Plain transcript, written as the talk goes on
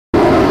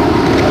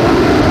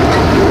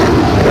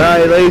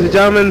Alright, ladies and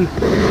gentlemen,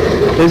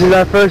 this is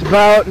our first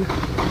bout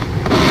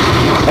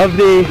of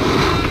the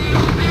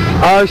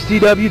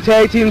RCW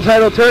Tag Team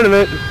Title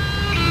Tournament.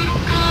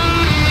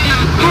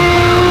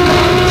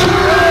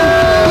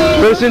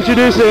 First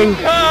introducing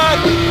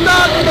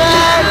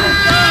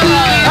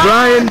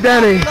Brian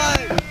Denny.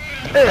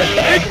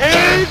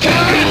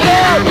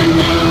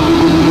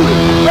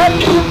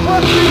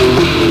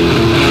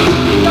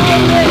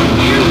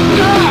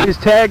 His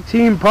tag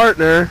team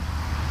partner.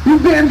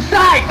 You've been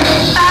psyched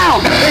out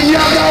and you're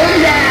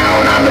going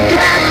down. I'm the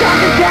trash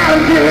talking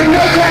challenger,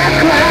 no class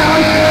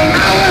clown.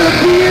 I will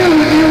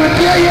abuse you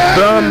until you're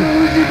from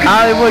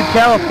Hollywood,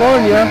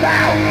 California.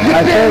 I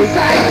think.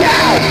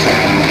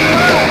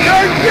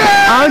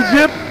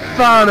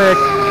 Angiphonic.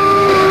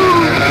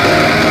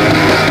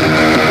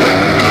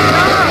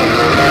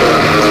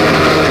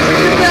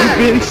 You've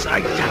been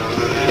psyched out.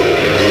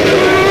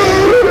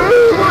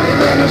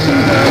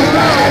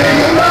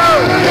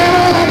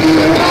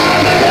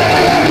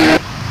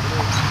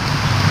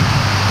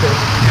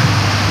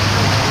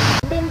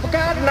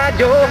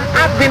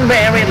 I've been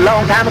married a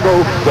long time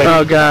ago.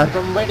 Oh God.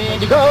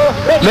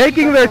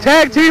 Making their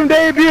tag team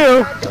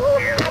debut.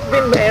 I've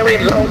been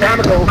married a long time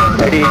ago.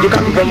 Where did you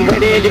come from? Where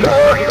did you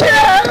go?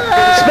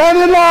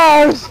 Spending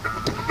lives.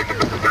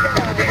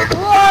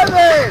 Love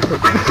it!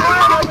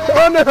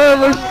 On the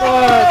Hammer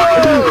Squad.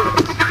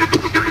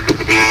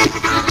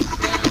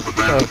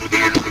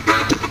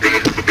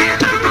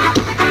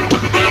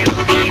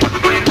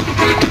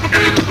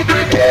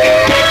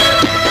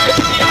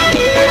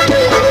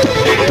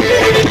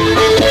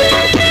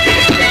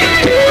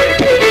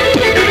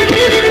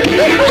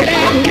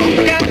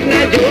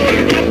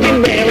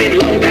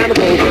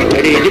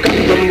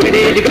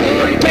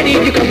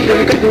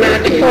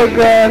 Oh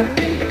God.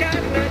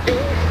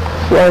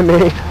 Why me?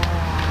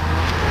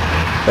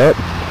 Yep.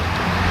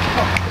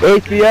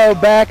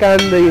 HBO back on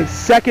the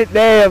second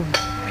day of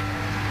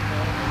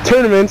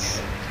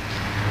tournaments.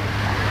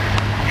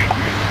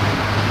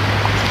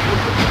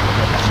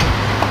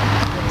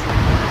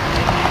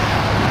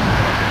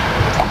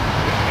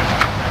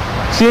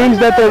 Seems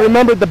that they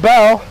remembered the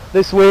bell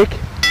this week.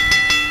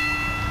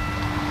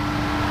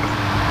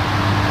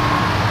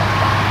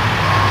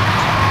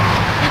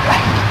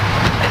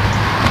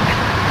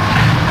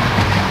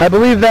 I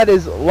believe that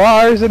is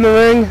Lars in the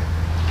ring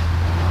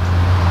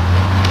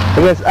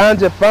against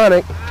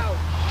Angiphonic.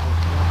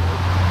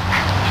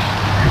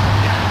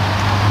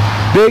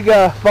 Big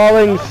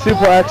falling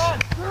suplex,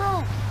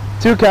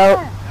 2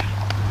 count.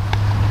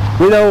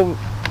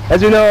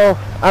 As you know,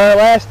 on our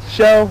last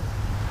show,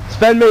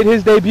 Sven made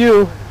his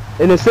debut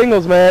in a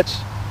singles match.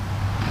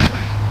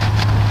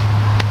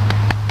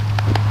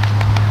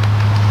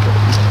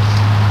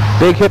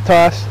 Big hip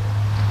toss.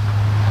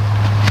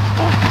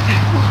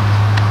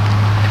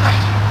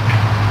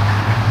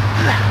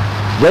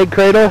 Leg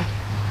cradle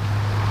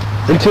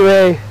into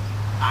a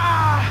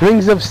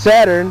Rings of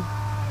Saturn.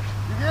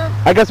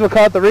 I guess we'll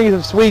call it the Rings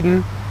of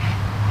Sweden.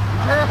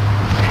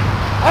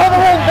 Out of the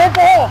ring, break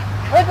the hole!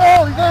 Break the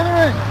hole, he's out of the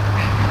ring!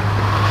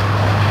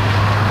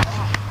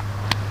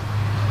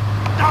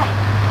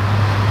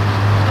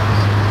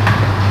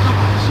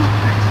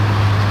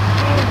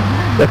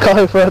 They're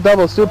calling for a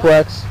double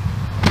suplex.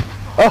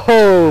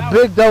 Oh,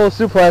 big double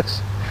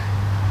suplex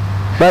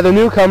by the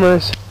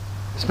newcomers,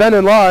 Sven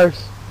and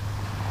Lars.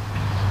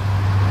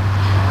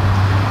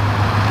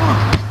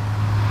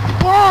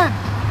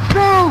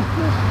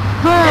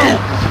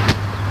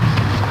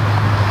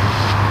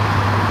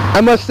 I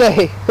must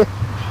say,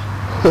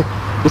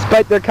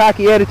 despite their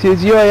cocky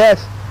attitudes, UAS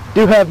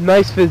do have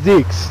nice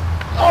physiques.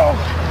 Oh.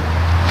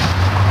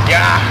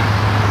 Yeah.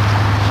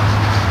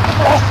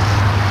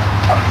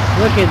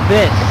 Look at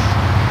this.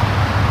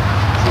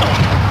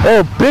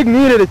 Oh, big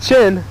knee to the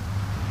chin.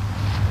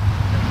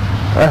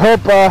 I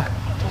hope,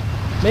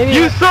 maybe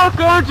you suck,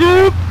 aren't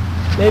you?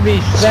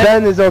 Maybe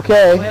Sven is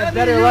okay. We'll have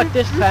better luck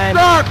this time.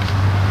 Suck.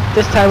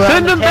 This time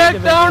Send him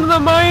back down to the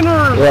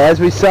minors. Yeah, as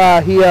we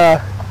saw, he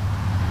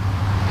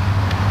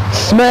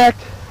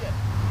smacked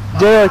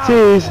J.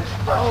 Ortiz.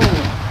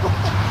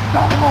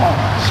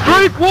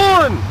 Strike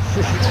one!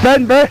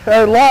 Sven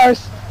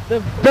Lars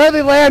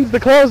barely lands the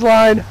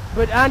clothesline.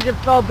 But Anja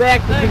fell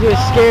back because he was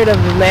scared of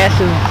the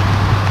massive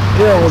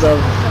build of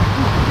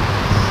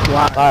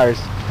Lars.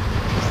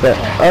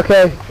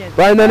 Okay,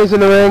 Brian Denny's in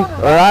the ring,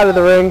 or out of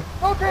the ring.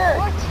 Okay,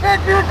 back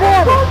to your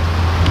corner!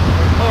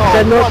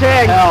 Said no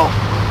tag.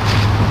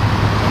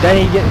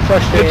 Denny getting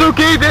frustrated. It's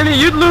okay, Denny,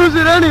 you'd lose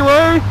it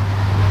anyway.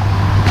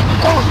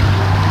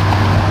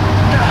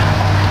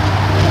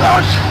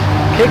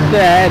 Kick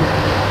the head.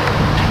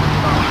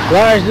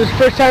 Lars, this is the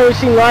first time we've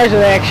seen Lars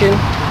in action.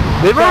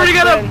 They've already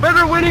got a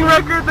better winning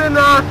record than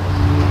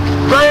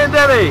Brian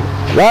Denny.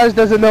 Lars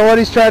doesn't know what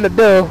he's trying to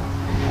do.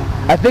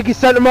 I think he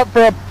set him up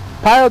for a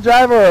pile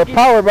driver or a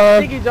power bomb.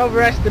 I think he's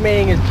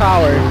overestimating his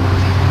power.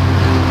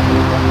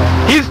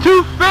 He's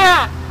too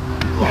fat.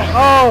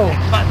 Oh,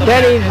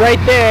 Denny's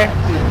right there.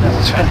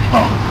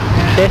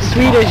 That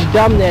Swedish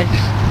dumbness.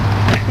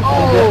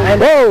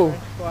 Oh.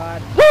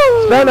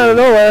 Whoa! Sven out of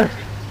nowhere.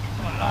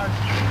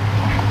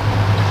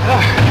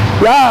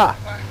 Yeah.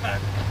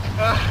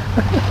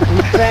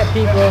 These fat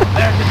people.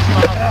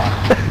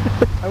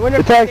 I wonder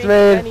if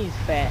Denny's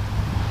fat.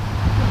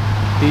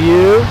 Do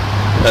you?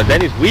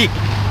 Denny's weak.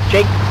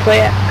 Jake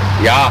fat.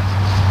 Yeah.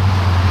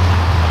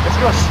 Let's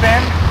go,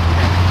 Sven.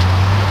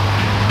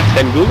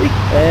 Sven Gooley?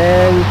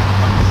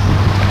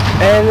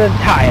 And the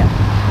tie-up.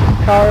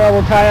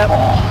 Colorado tie-up.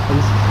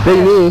 Big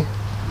knee.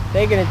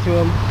 Taking it to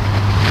him.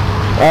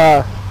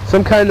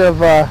 Some kind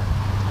of, oh,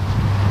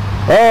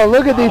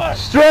 look at the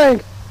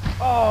strength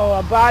Oh,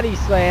 a body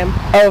slam.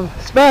 of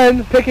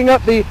Sven picking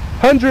up the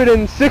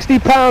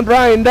 160-pound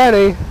Brian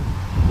Denny.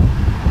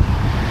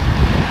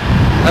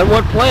 On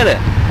what planet?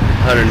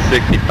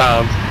 160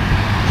 pounds.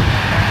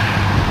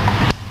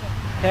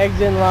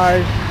 Tags in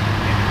Lars.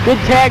 Good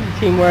tag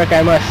teamwork,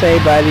 I must say,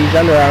 by these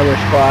Under Armour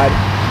squad.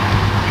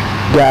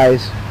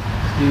 Guys.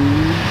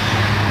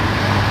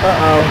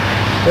 Uh-oh.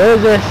 What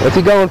is this? What's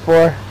he going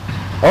for?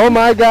 Oh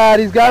my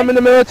God, he's got him in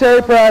the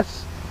military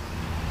press.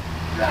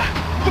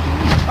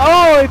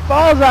 Oh, he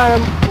falls on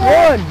him.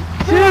 1,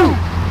 2,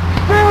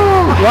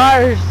 boom!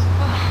 Lars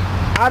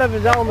out of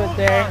his element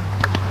there.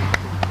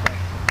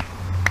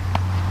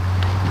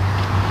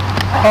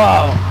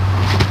 Oh,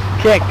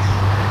 kicks.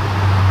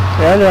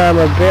 The Under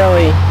Armour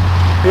barely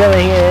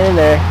hanging in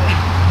there.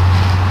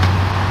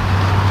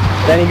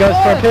 Then he goes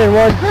for a pin.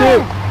 1, 2.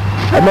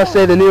 I must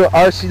say the new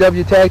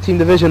RCW tag team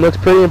division looks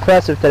pretty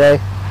impressive today,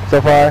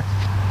 so far.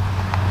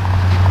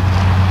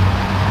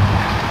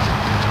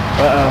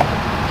 Uh-oh.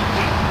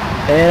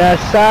 And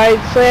a side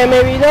slam,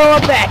 maybe. No, a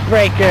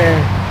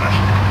backbreaker.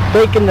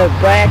 Breaking the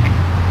back.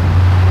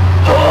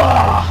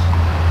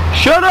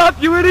 Shut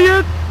up, you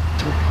idiot!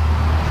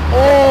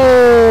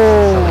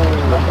 Oh!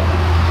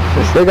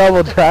 Big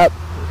elbow trap.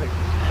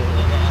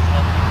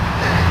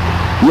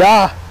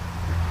 Yeah.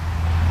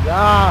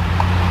 Yeah.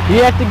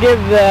 You have to give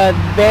the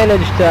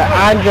advantage to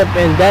Andrup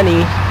and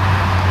Denny.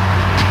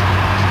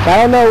 I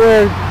don't know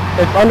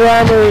if Under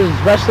Armour is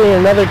wrestling in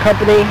another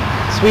company,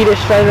 Swedish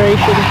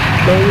Federation,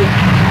 maybe.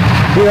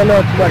 We don't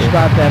know too much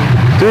about them.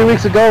 3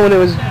 weeks ago when it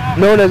was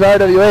known as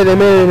RWA, they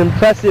made an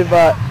impressive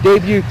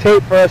debut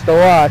tape for us to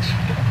watch.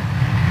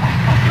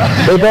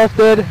 They both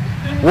did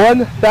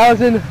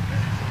 1,000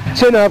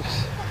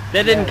 chin-ups.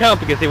 That didn't count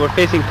because they were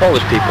facing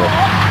Polish people.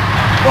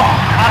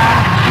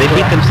 They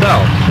beat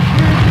themselves.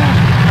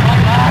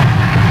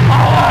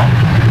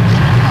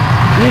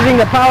 Using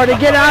the power to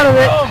get out of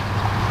it.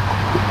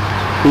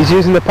 He's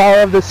using the power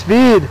of the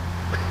speed.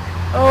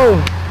 Oh.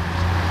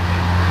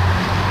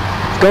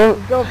 Go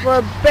for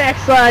a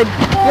backslide.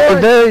 a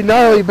very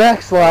gnarly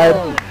backslide.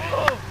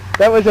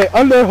 That was an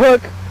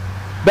underhook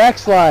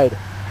backslide.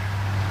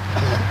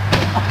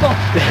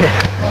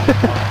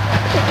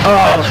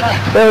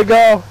 Oh, there we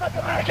go.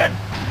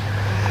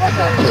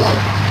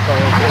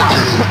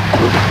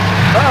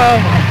 Uh-oh.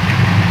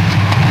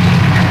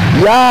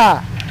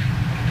 Yeah.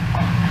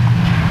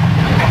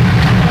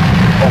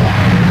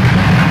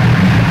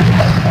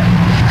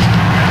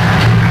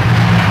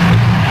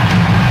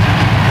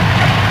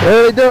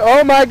 There they do.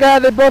 Oh my God,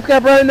 they both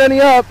got Brian Denny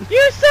up.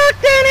 You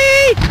suck,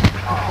 Denny!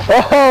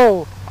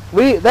 Oh,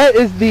 that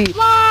is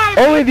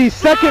only the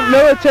second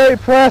military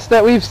press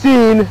that we've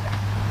seen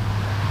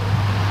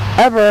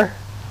ever,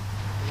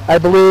 I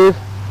believe.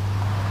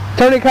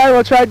 Tony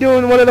Cairo tried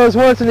doing one of those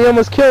once and he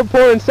almost killed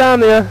poor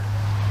Insomnia.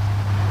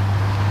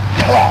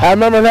 I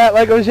remember that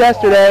like it was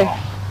yesterday.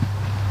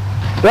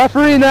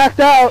 Referee knocked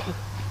out.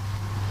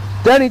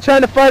 Denny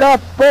trying to fight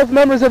off both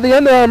members of the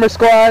Under Armour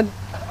squad.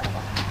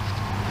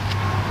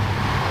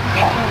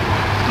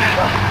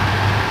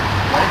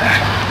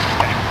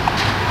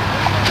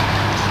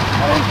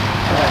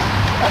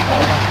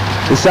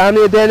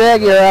 Insomnia Dan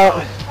Aggie are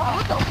out.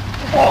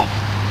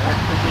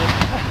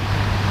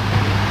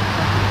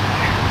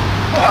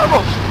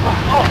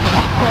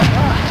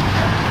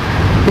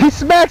 He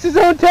smacks his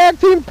own tag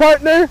team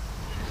partner.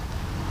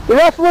 The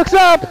ref looks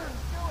up.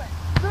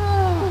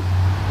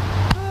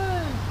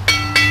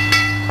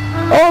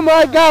 Oh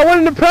my God, what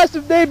an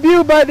impressive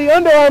debut by the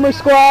Under Armour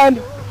squad.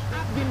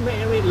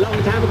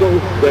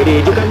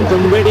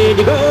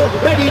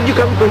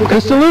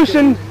 The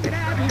Solution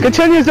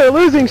continues their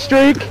losing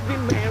streak.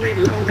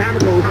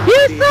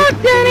 You suck,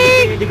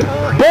 Denny!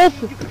 Both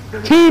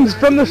teams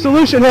from the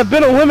Solution have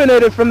been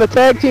eliminated from the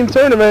tag team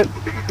tournament.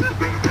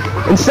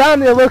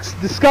 Insomnia looks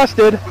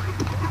disgusted.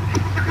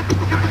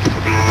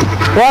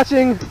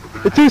 Watching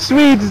the two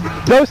Swedes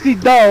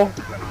do-si-do.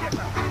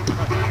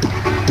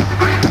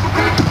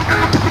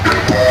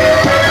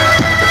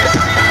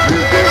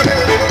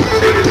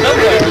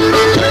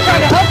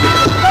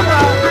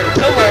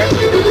 Somewhere.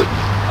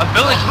 A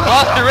village of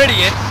lost their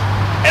idiots,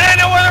 and I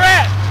know where they're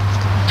at!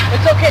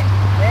 It's okay,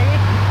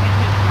 Maggie.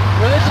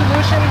 We're the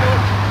solution.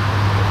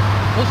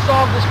 We'll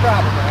solve this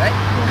problem, all right?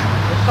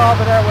 We'll solve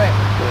it our way.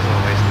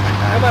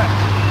 Come on.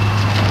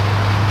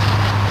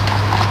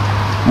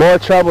 More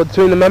trouble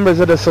between the members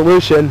of the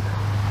Solution.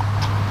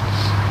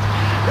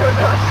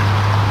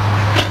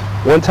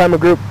 One time a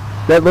group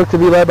that looked to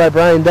be led by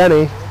Brian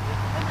Denny.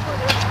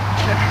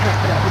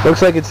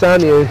 Looks like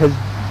Insomnia has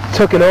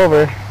taken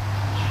over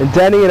And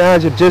Denny and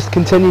Andrew just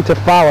continue to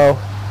follow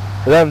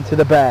them to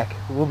the back.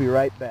 We'll be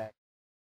right back.